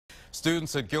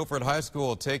Students at Guilford High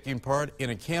School taking part in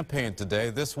a campaign today.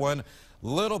 This one, a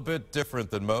little bit different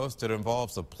than most. It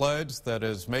involves a pledge that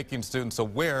is making students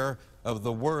aware of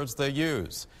the words they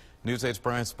use. News 8's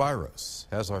Brian Spiros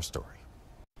has our story.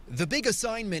 The big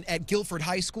assignment at Guilford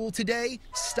High School today,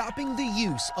 stopping the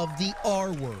use of the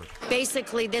R word.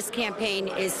 Basically, this campaign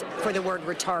is for the word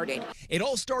retarded. It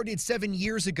all started 7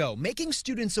 years ago, making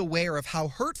students aware of how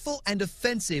hurtful and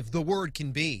offensive the word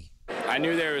can be. I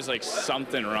knew there was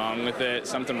something wrong with it,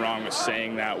 something wrong with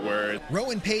saying that word.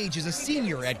 Rowan Page is a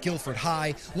senior at Guilford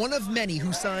High, one of many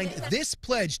who signed this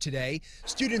pledge today.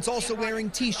 Students also wearing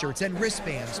t-shirts and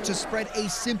wristbands to spread a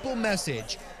simple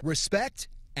message: respect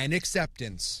and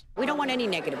acceptance. We don't want any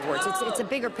negative words. It's a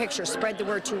bigger picture. Spread the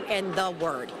word to end the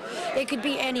word. It could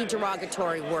be any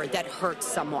derogatory word that hurts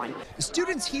someone.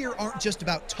 Students here aren't just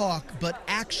about talk, but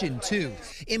action too.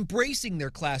 Embracing their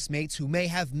classmates who may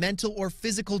have mental or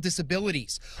physical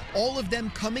disabilities. All of them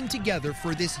coming together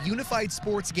for this unified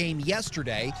sports game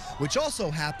yesterday, which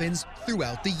also happens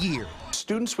throughout the year.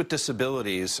 Students with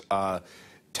disabilities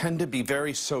tend to be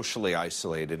very socially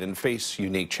isolated and face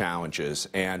unique challenges.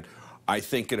 And I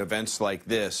think at events like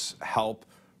this help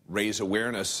raise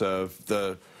awareness of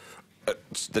that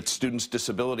students'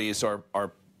 disabilities are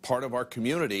part of our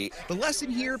community. The lesson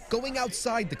here, going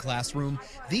outside the classroom,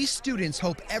 these students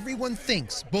hope everyone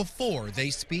thinks before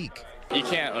they speak. You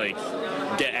can't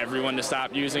get everyone to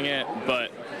stop using it,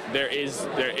 but there is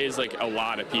a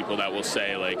lot of people that will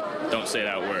say don't say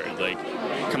that word.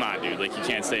 Come on, dude, you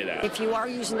can't say that. If you are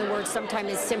using the word,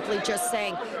 sometimes it's simply just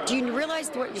saying, do you realize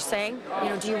what you're saying?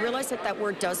 Do you realize that that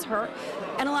word does hurt?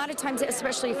 And a lot of times,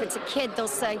 especially if it's a kid, they'll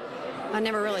say, I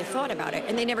never really thought about it,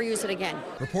 and they never use it again.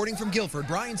 Reporting from Guilford,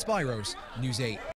 Brian Spiros, News 8.